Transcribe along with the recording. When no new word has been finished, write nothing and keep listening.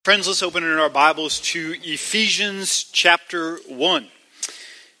Friends, let's open in our Bibles to Ephesians chapter 1.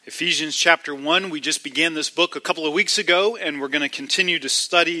 Ephesians chapter 1, we just began this book a couple of weeks ago, and we're going to continue to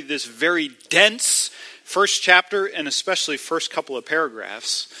study this very dense first chapter, and especially first couple of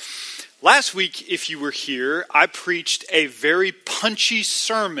paragraphs. Last week, if you were here, I preached a very punchy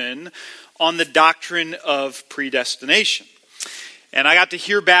sermon on the doctrine of predestination. And I got to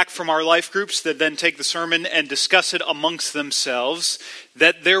hear back from our life groups that then take the sermon and discuss it amongst themselves,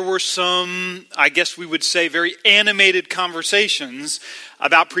 that there were some, I guess we would say, very animated conversations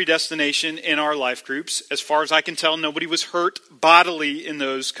about predestination in our life groups. As far as I can tell, nobody was hurt bodily in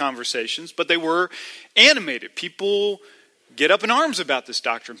those conversations, but they were animated. People get up in arms about this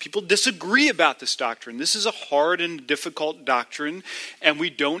doctrine. People disagree about this doctrine. This is a hard and difficult doctrine, and we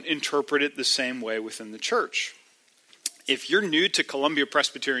don't interpret it the same way within the church. If you're new to Columbia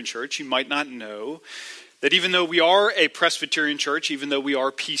Presbyterian Church, you might not know that even though we are a Presbyterian church, even though we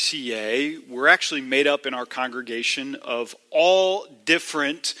are PCA, we're actually made up in our congregation of all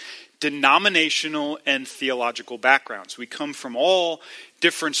different denominational and theological backgrounds. We come from all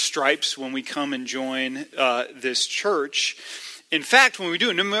different stripes when we come and join this church. In fact, when we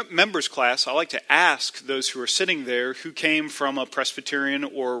do a new members class, I like to ask those who are sitting there who came from a Presbyterian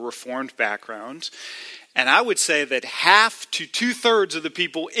or Reformed background. And I would say that half to two-thirds of the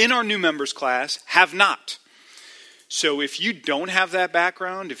people in our new members class have not. So if you don't have that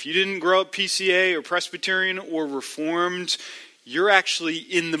background, if you didn't grow up PCA or Presbyterian or Reformed, you're actually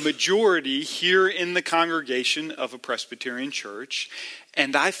in the majority here in the congregation of a Presbyterian church.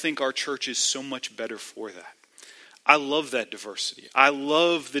 And I think our church is so much better for that. I love that diversity. I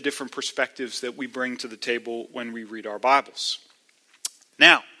love the different perspectives that we bring to the table when we read our Bibles.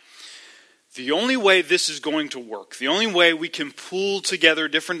 Now, the only way this is going to work, the only way we can pull together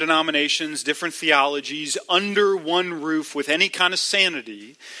different denominations, different theologies under one roof with any kind of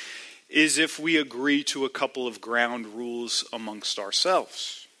sanity is if we agree to a couple of ground rules amongst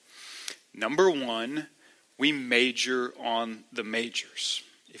ourselves. Number one, we major on the majors.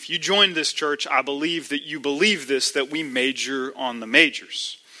 If you join this church, I believe that you believe this, that we major on the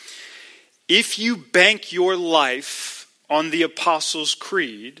majors. If you bank your life on the Apostles'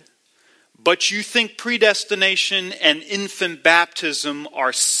 Creed, but you think predestination and infant baptism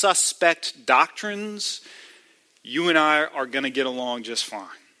are suspect doctrines, you and I are going to get along just fine.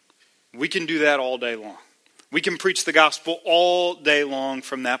 We can do that all day long. We can preach the gospel all day long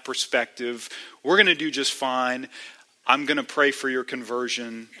from that perspective. We're going to do just fine. I'm going to pray for your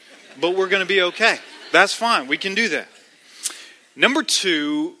conversion, but we're going to be okay. That's fine. We can do that. Number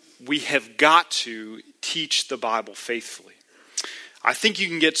two, we have got to teach the Bible faithfully. I think you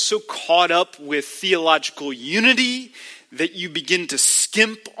can get so caught up with theological unity that you begin to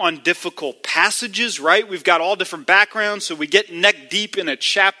skimp on difficult passages, right? We've got all different backgrounds, so we get neck deep in a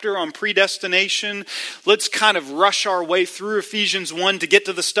chapter on predestination. Let's kind of rush our way through Ephesians 1 to get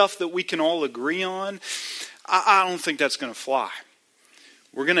to the stuff that we can all agree on. I don't think that's going to fly.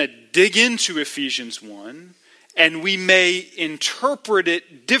 We're going to dig into Ephesians 1, and we may interpret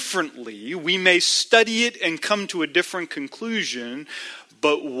it differently. We may study it and come to a different conclusion,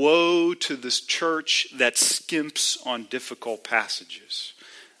 but woe to this church that skimps on difficult passages.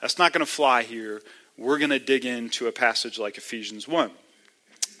 That's not going to fly here. We're going to dig into a passage like Ephesians 1.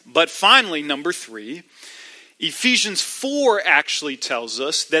 But finally, number three, Ephesians 4 actually tells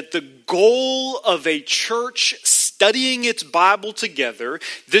us that the goal of a church studying its Bible together,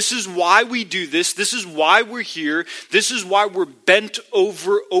 this is why we do this is why we're here, this is why we're bent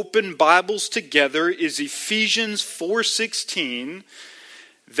over open Bibles together, is Ephesians 4:16,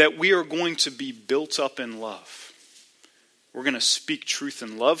 that we are going to be built up in love. We're going to speak truth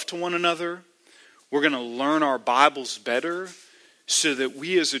and love to one another. We're going to learn our Bibles better so that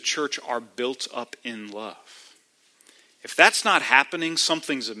we as a church are built up in love. If that's not happening,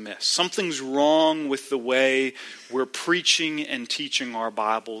 something's amiss. Something's wrong with the way we're preaching and teaching our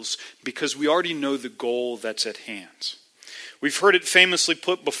Bibles because we already know the goal that's at hand. We've heard it famously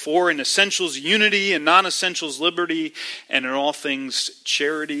put before: in essentials, unity, and non-essentials, liberty, and in all things,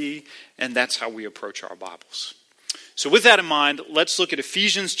 charity. And that's how we approach our Bibles. So with that in mind, let's look at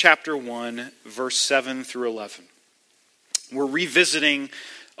Ephesians chapter 1, verse 7 through 11. We're revisiting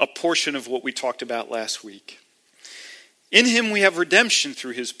a portion of what we talked about last week. In him we have redemption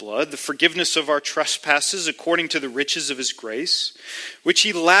through his blood, the forgiveness of our trespasses according to the riches of his grace, which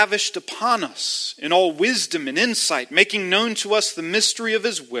he lavished upon us in all wisdom and insight, making known to us the mystery of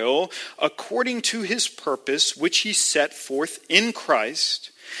his will, according to his purpose, which he set forth in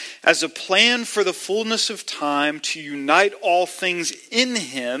Christ, as a plan for the fullness of time, to unite all things in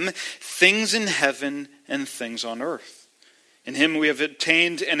him, things in heaven and things on earth. In him we have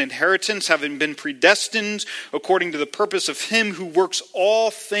obtained an inheritance, having been predestined according to the purpose of him who works all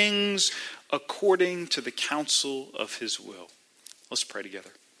things according to the counsel of his will. Let's pray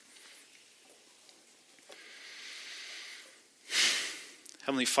together.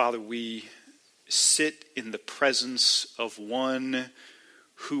 Heavenly Father, we sit in the presence of one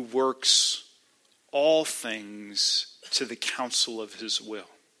who works all things to the counsel of his will.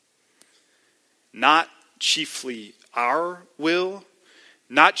 Not chiefly our will,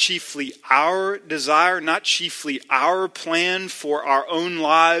 not chiefly our desire, not chiefly our plan for our own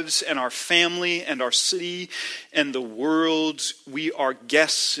lives and our family and our city and the world. We are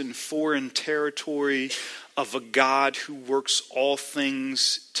guests in foreign territory of a God who works all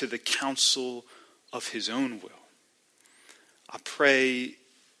things to the counsel of his own will. I pray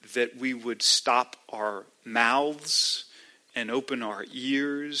that we would stop our mouths and open our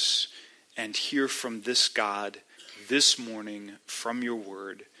ears and hear from this God this morning from your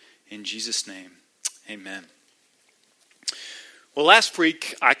word. In Jesus' name, amen. Well, last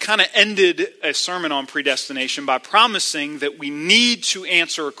week, I kind of ended a sermon on predestination by promising that we need to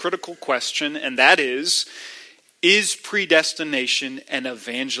answer a critical question, and that is predestination an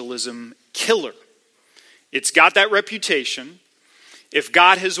evangelism killer? It's got that reputation. If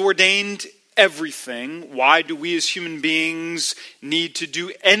God has ordained everything, why do we as human beings need to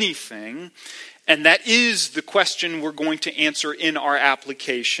do anything? And that is the question we're going to answer in our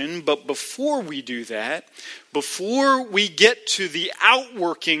application. But before we do that, before we get to the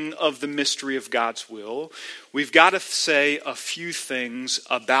outworking of the mystery of God's will, we've got to say a few things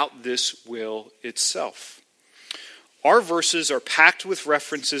about this will itself. Our verses are packed with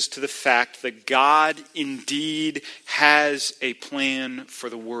references to the fact that God indeed has a plan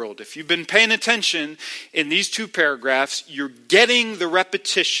for the world. If you've been paying attention in these two paragraphs, you're getting the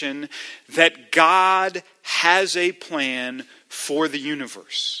repetition that God has a plan for the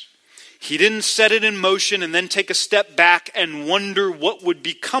universe. He didn't set it in motion and then take a step back and wonder what would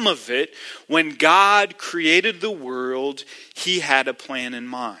become of it. When God created the world, he had a plan in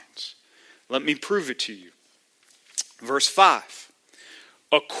mind. Let me prove it to you. Verse 5,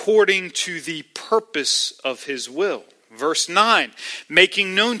 according to the purpose of his will. Verse 9,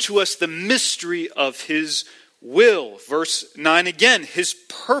 making known to us the mystery of his will. Verse 9 again, his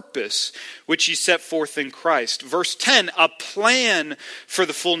purpose, which he set forth in Christ. Verse 10, a plan for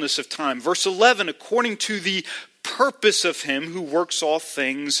the fullness of time. Verse 11, according to the purpose of him who works all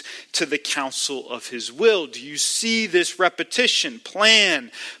things to the counsel of his will. Do you see this repetition?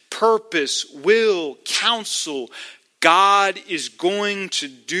 Plan, purpose, will, counsel. God is going to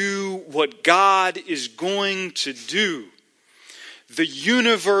do what God is going to do. The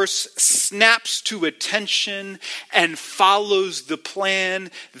universe snaps to attention and follows the plan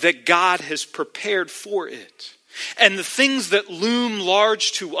that God has prepared for it. And the things that loom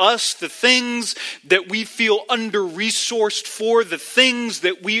large to us, the things that we feel under-resourced for, the things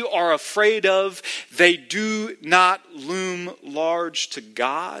that we are afraid of, they do not loom large to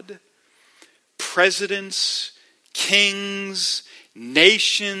God. Presidents, kings,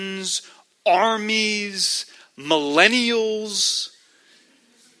 nations, armies, millennials,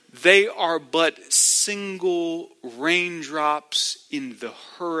 they are but single raindrops in the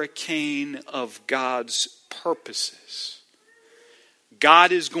hurricane of God's purposes.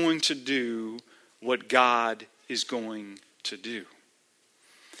 God is going to do what God is going to do.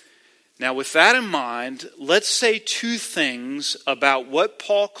 Now, with that in mind, let's say two things about what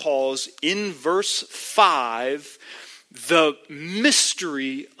Paul calls in verse 5 the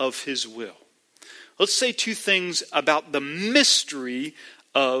mystery of his will. Let's say two things about the mystery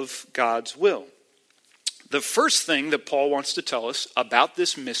of God's will. The first thing that Paul wants to tell us about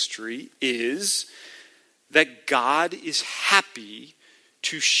this mystery is that God is happy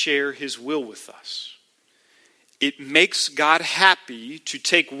to share his will with us. It makes God happy to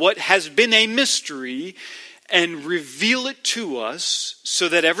take what has been a mystery and reveal it to us so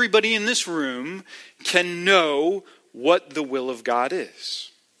that everybody in this room can know what the will of God is.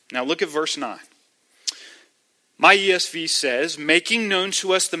 Now look at verse 9. My ESV says, making known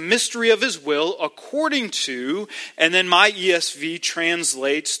to us the mystery of his will according to, and then my ESV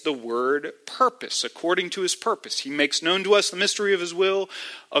translates the word purpose, according to his purpose. He makes known to us the mystery of his will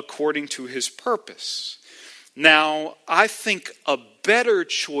according to his purpose. Now, I think a better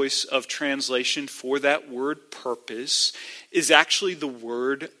choice of translation for that word purpose is actually the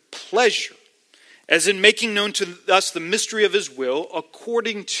word pleasure, as in making known to us the mystery of his will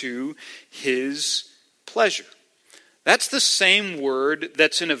according to his pleasure. That's the same word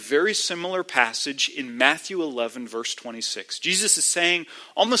that's in a very similar passage in Matthew 11, verse 26. Jesus is saying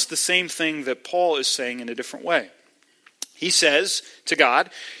almost the same thing that Paul is saying in a different way. He says to God,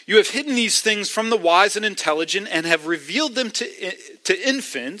 "You have hidden these things from the wise and intelligent and have revealed them to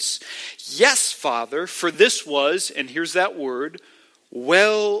infants. Yes, Father, for this was," and here's that word,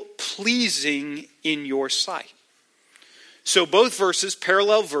 "well-pleasing in your sight." So both verses,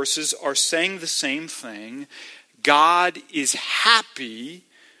 parallel verses, are saying the same thing. God is happy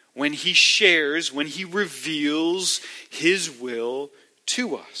when he shares, when he reveals his will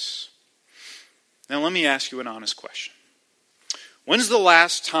to us. Now let me ask you an honest question. When's the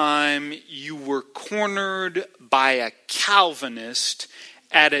last time you were cornered by a Calvinist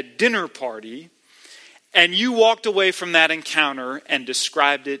at a dinner party and you walked away from that encounter and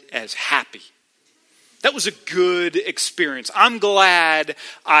described it as happy? That was a good experience. I'm glad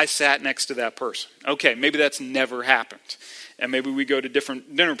I sat next to that person. Okay, maybe that's never happened. And maybe we go to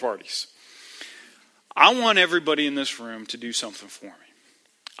different dinner parties. I want everybody in this room to do something for me.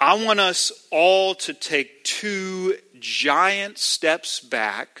 I want us all to take 2 giant steps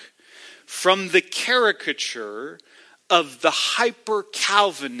back from the caricature of the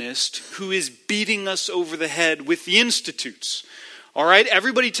hyper-Calvinist who is beating us over the head with the institutes. All right,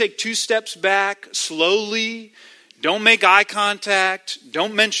 everybody take 2 steps back, slowly. Don't make eye contact.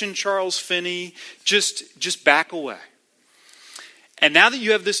 Don't mention Charles Finney. Just back away. And now that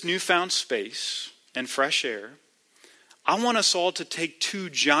you have this newfound space and fresh air, I want us all to take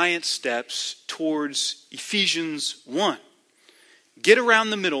 2 giant steps towards Ephesians 1. Get around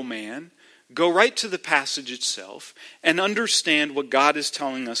the middleman, go right to the passage itself, and understand what God is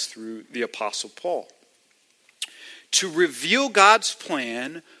telling us through the Apostle Paul. To reveal God's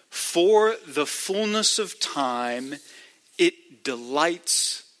plan for the fullness of time, it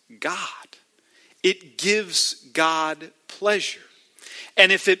delights God. It gives God pleasure.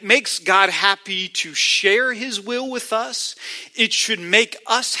 And if it makes God happy to share his will with us, it should make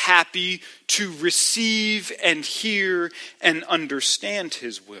us happy to receive and hear and understand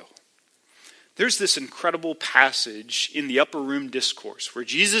his will. There's this incredible passage in the Upper Room Discourse where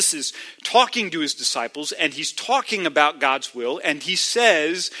Jesus is talking to his disciples and he's talking about God's will, and he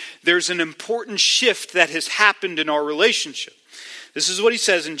says there's an important shift that has happened in our relationship. This is what he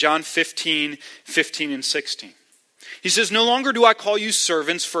says in John 15:15 and 16. He says, "No longer do I call you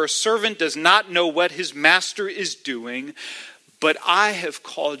servants, for a servant does not know what his master is doing, but I have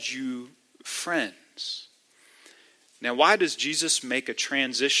called you friends." Now, why does Jesus make a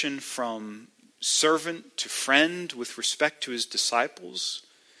transition from servant to friend with respect to his disciples?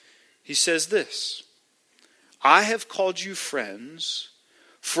 He says this, "I have called you friends,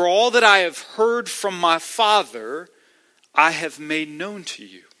 for all that I have heard from my Father, I have made known to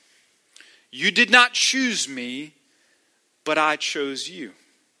you. You did not choose me, but I chose you."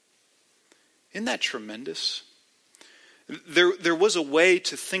 Isn't that tremendous? There was a way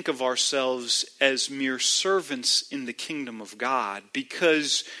to think of ourselves as mere servants in the kingdom of God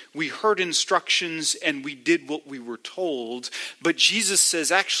because we heard instructions and we did what we were told. But Jesus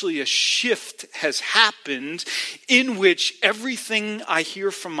says actually a shift has happened in which everything I hear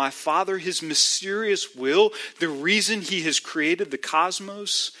from my Father, his mysterious will, the reason he has created the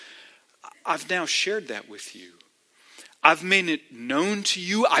cosmos, I've now shared that with you. I've made it known to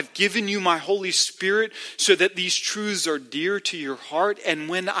you. I've given you my Holy Spirit so that these truths are dear to your heart. And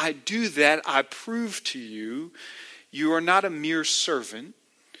when I do that, I prove to you, you are not a mere servant.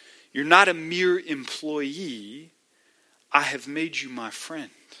 You're not a mere employee. I have made you my friend.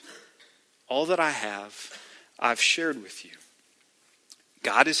 All that I have, I've shared with you.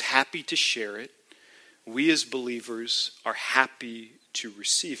 God is happy to share it. We as believers are happy to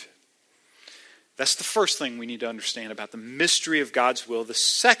receive it. That's the first thing we need to understand about the mystery of God's will. The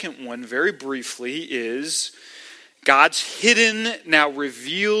second one, very briefly, is God's hidden, now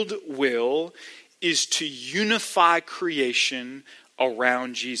revealed will is to unify creation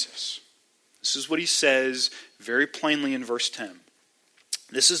around Jesus. This is what he says very plainly in verse 10.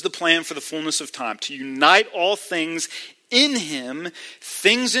 "This is the plan for the fullness of time, to unite all things in him,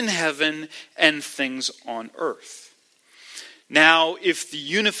 things in heaven and things on earth." Now, if the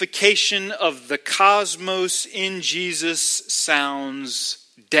unification of the cosmos in Jesus sounds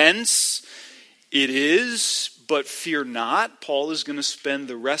dense, it is, but fear not. Paul is going to spend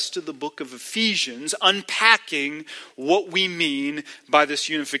the rest of the book of Ephesians unpacking what we mean by this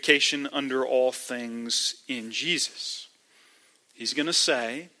unification under all things in Jesus. He's going to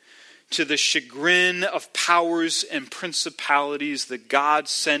say, to the chagrin of powers and principalities, that God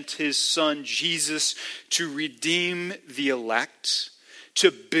sent his Son Jesus to redeem the elect,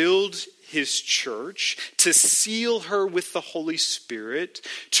 to build his church, to seal her with the Holy Spirit,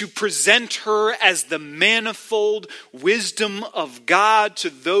 to present her as the manifold wisdom of God to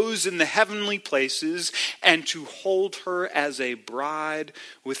those in the heavenly places, and to hold her as a bride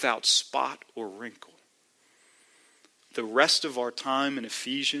without spot or wrinkle. The rest of our time in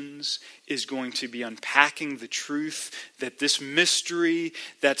Ephesians is going to be unpacking the truth that this mystery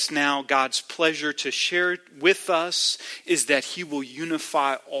that's now God's pleasure to share with us is that he will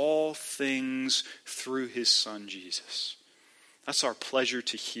unify all things through his Son Jesus. That's our pleasure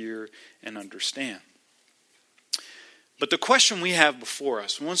to hear and understand. But the question we have before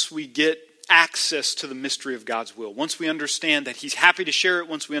us, once we get access to the mystery of God's will, once we understand that he's happy to share it,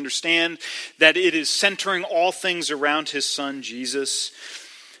 once we understand that it is centering all things around his Son Jesus,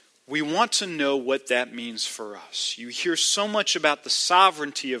 we want to know what that means for us. You hear so much about the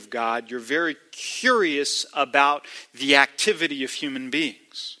sovereignty of God, you're very curious about the activity of human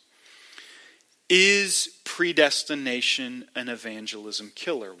beings. Is predestination an evangelism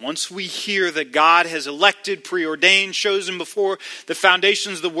killer? Once we hear that God has elected, preordained, chosen before the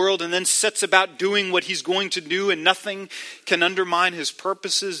foundations of the world, and then sets about doing what he's going to do, and nothing can undermine his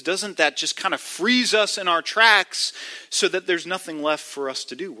purposes, doesn't that just kind of freeze us in our tracks so that there's nothing left for us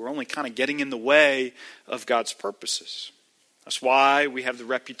to do? We're only kind of getting in the way of God's purposes. That's why we have the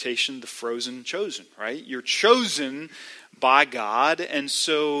reputation, the frozen chosen, right? You're chosen by God, and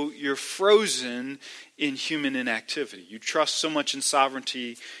so you're frozen in human inactivity. You trust so much in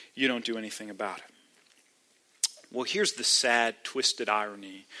sovereignty, you don't do anything about it. Well, here's the sad, twisted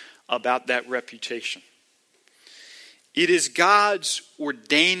irony about that reputation. It is God's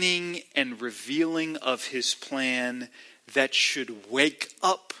ordaining and revealing of his plan that should wake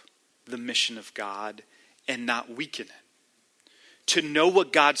up the mission of God and not weaken it. To know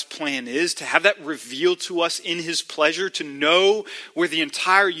what God's plan is, to have that revealed to us in his pleasure, to know where the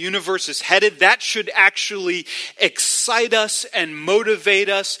entire universe is headed, that should actually excite us and motivate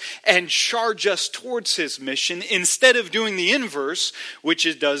us and charge us towards his mission, instead of doing the inverse, which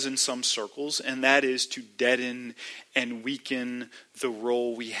it does in some circles, and that is to deaden and weaken the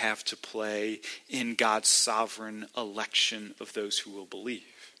role we have to play in God's sovereign election of those who will believe.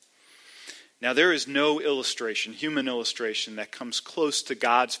 Now, there is no illustration, human illustration, that comes close to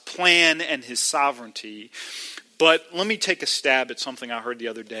God's plan and his sovereignty. But let me take a stab at something I heard the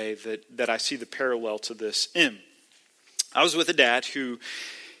other day that I see the parallel to this in. I was with a dad who,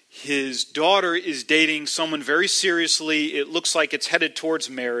 his daughter is dating someone very seriously. It looks like it's headed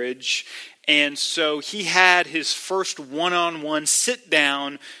towards marriage. And so he had his first one-on-one sit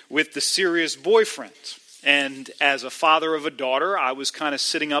down with the serious boyfriend. And as a father of a daughter, I was kind of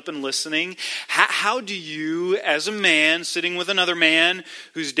sitting up and listening. How do you, as a man sitting with another man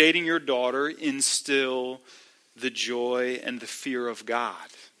who's dating your daughter, instill the joy and the fear of God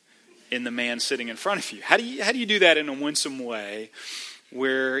in the man sitting in front of you? How do you do that in a winsome way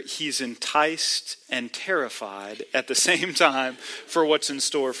where he's enticed and terrified at the same time for what's in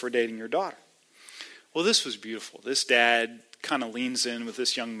store for dating your daughter? Well, this was beautiful. This dad kind of leans in with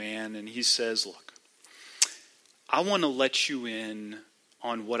this young man and he says, look, I want to let you in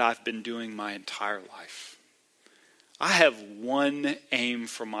on what I've been doing my entire life. I have one aim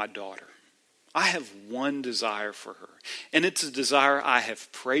for my daughter. I have one desire for her. And it's a desire I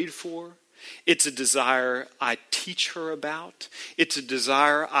have prayed for. It's a desire I teach her about. It's a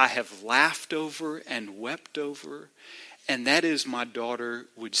desire I have laughed over and wept over. And that is my daughter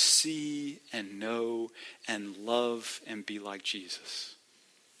would see and know and love and be like Jesus.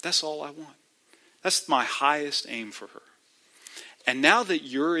 That's all I want. That's my highest aim for her. And now that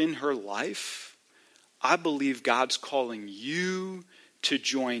you're in her life, I believe God's calling you to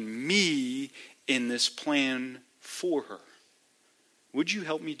join me in this plan for her. Would you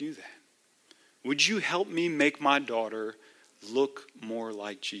help me do that? Would you help me make my daughter look more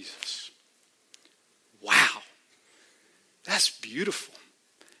like Jesus? Wow. That's beautiful.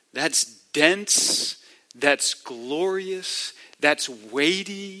 That's dense. That's glorious. That's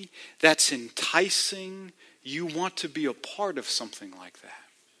weighty. That's enticing. You want to be a part of something like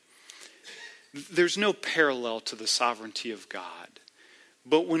that. There's no parallel to the sovereignty of God.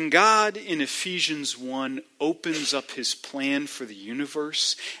 But when God in Ephesians 1 opens up his plan for the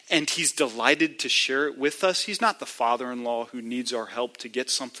universe and he's delighted to share it with us, he's not the father-in-law who needs our help to get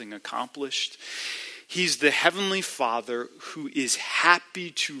something accomplished. He's the heavenly Father who is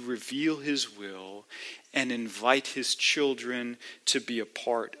happy to reveal his will and invite his children to be a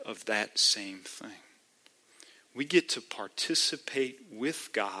part of that same thing. We get to participate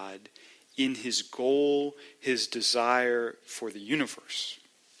with God in his goal, his desire for the universe.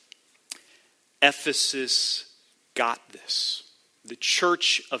 Ephesus got this. The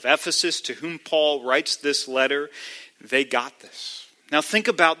church of Ephesus, to whom Paul writes this letter, they got this. Now think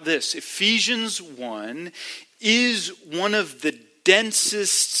about this. Ephesians 1 is one of the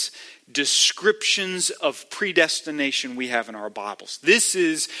densest descriptions of predestination we have in our Bibles. This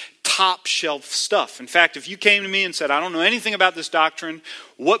is top shelf stuff. In fact, if you came to me and said, I don't know anything about this doctrine,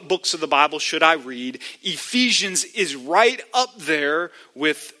 what books of the Bible should I read? Ephesians is right up there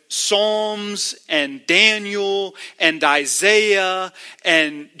with Psalms and Daniel and Isaiah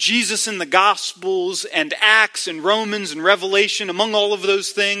and Jesus in the Gospels and Acts and Romans and Revelation. Among all of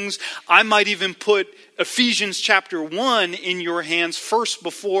those things, I might even put Ephesians chapter 1 in your hands first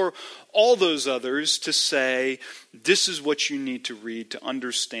before all those others to say, this is what you need to read to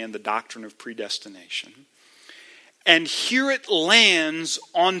understand the doctrine of predestination. And here it lands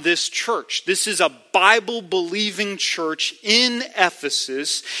on this church. This is a Bible-believing church in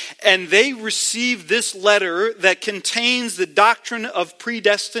Ephesus, and they receive this letter that contains the doctrine of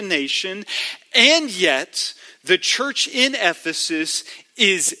predestination, and yet the church in Ephesus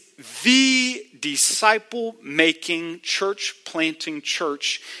is the disciple-making, church-planting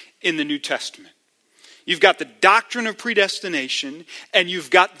church in the New Testament. You've got the doctrine of predestination, and you've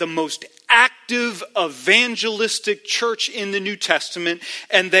got the most active evangelistic church in the New Testament,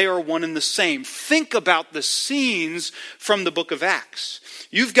 and they are one and the same. Think about the scenes from the book of Acts.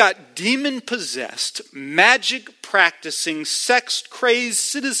 You've got demon-possessed, magic-practicing, sex-crazed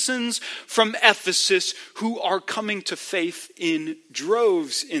citizens from Ephesus who are coming to faith in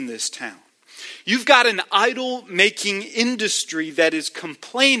droves in this town. You've got an idol-making industry that is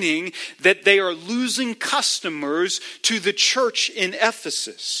complaining that they are losing customers to the church in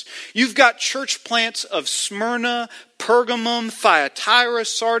Ephesus. You've got church plants of Smyrna, Pergamum, Thyatira,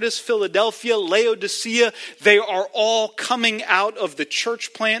 Sardis, Philadelphia, Laodicea. They are all coming out of the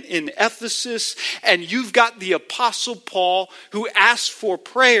church plant in Ephesus. And you've got the Apostle Paul who asked for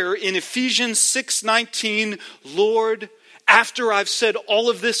prayer in Ephesians 6:19, Lord, after I've said all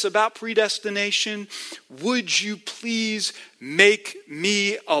of this about predestination, would you please make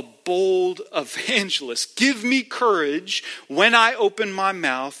me a bold evangelist? Give me courage when I open my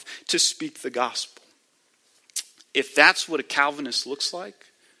mouth to speak the gospel. If that's what a Calvinist looks like,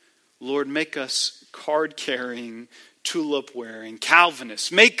 Lord, make us card-carrying, tulip-wearing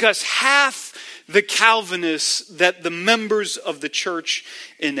Calvinists. Make us half the Calvinists that the members of the church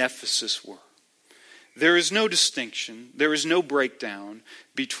in Ephesus were. There is no distinction, there is no breakdown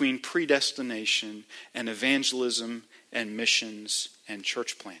between predestination and evangelism and missions and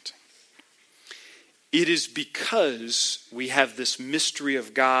church planting. It is because we have this mystery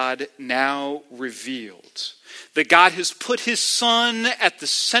of God now revealed, that God has put his Son at the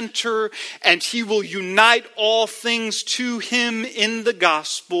center and he will unite all things to him in the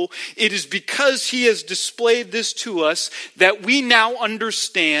gospel. It is because he has displayed this to us that we now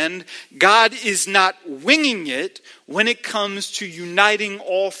understand God is not winging it when it comes to uniting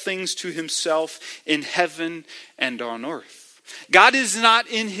all things to himself in heaven and on earth. God is not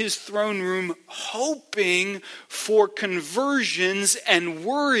in his throne room hoping for conversions and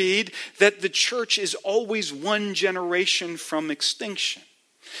worried that the church is always one generation from extinction.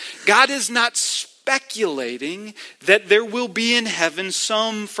 God is not speculating that there will be in heaven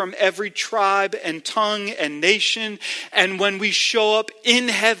some from every tribe and tongue and nation, and when we show up in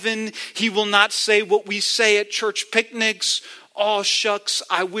heaven, he will not say what we say at church picnics, "Oh shucks,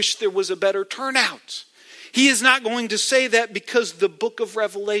 I wish there was a better turnout." He is not going to say that because the book of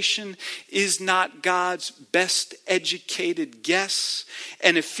Revelation is not God's best educated guess.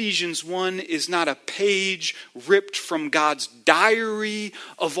 And Ephesians 1 is not a page ripped from God's diary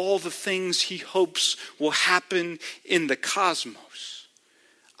of all the things he hopes will happen in the cosmos.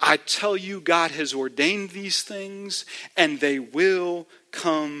 I tell you, God has ordained these things and they will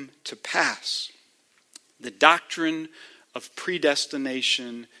come to pass. The doctrine of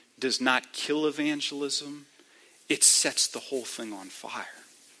predestination does not kill evangelism, it sets the whole thing on fire.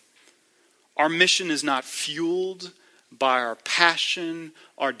 Our mission is not fueled by our passion,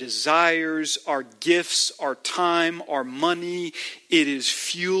 our desires, our gifts, our time, our money. It is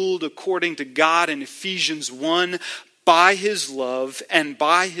fueled, according to God in Ephesians 1, by his love and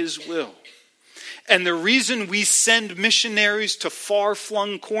by his will. And the reason we send missionaries to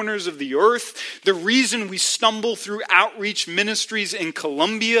far-flung corners of the earth, the reason we stumble through outreach ministries in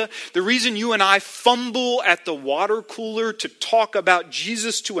Colombia, the reason you and I fumble at the water cooler to talk about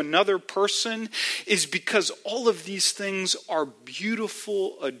Jesus to another person is because all of these things are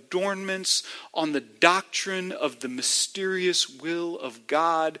beautiful adornments on the doctrine of the mysterious will of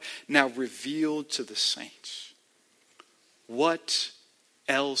God now revealed to the saints. What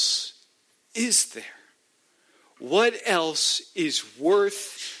else is there? what else is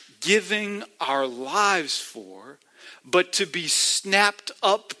worth giving our lives for but to be snapped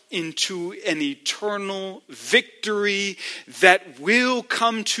up into an eternal victory that will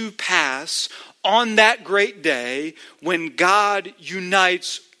come to pass on that great day when God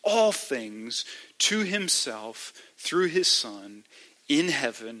unites all things to himself through his Son in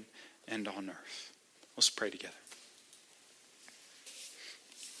heaven and on earth. Let's pray together.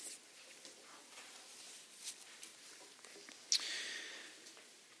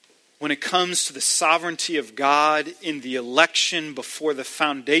 When it comes to the sovereignty of God in the election before the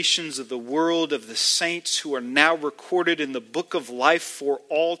foundations of the world of the saints who are now recorded in the book of life for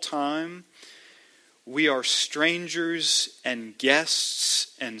all time, we are strangers and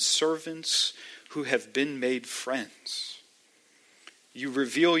guests and servants who have been made friends. You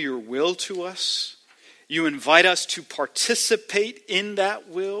reveal your will to us. You invite us to participate in that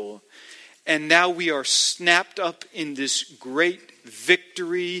will. And now we are snapped up in this great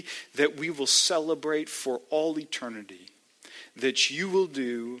victory that we will celebrate for all eternity. That you will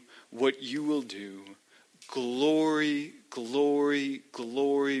do what you will do. Glory, glory,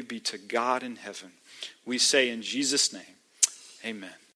 glory be to God in heaven. We say in Jesus' name, amen.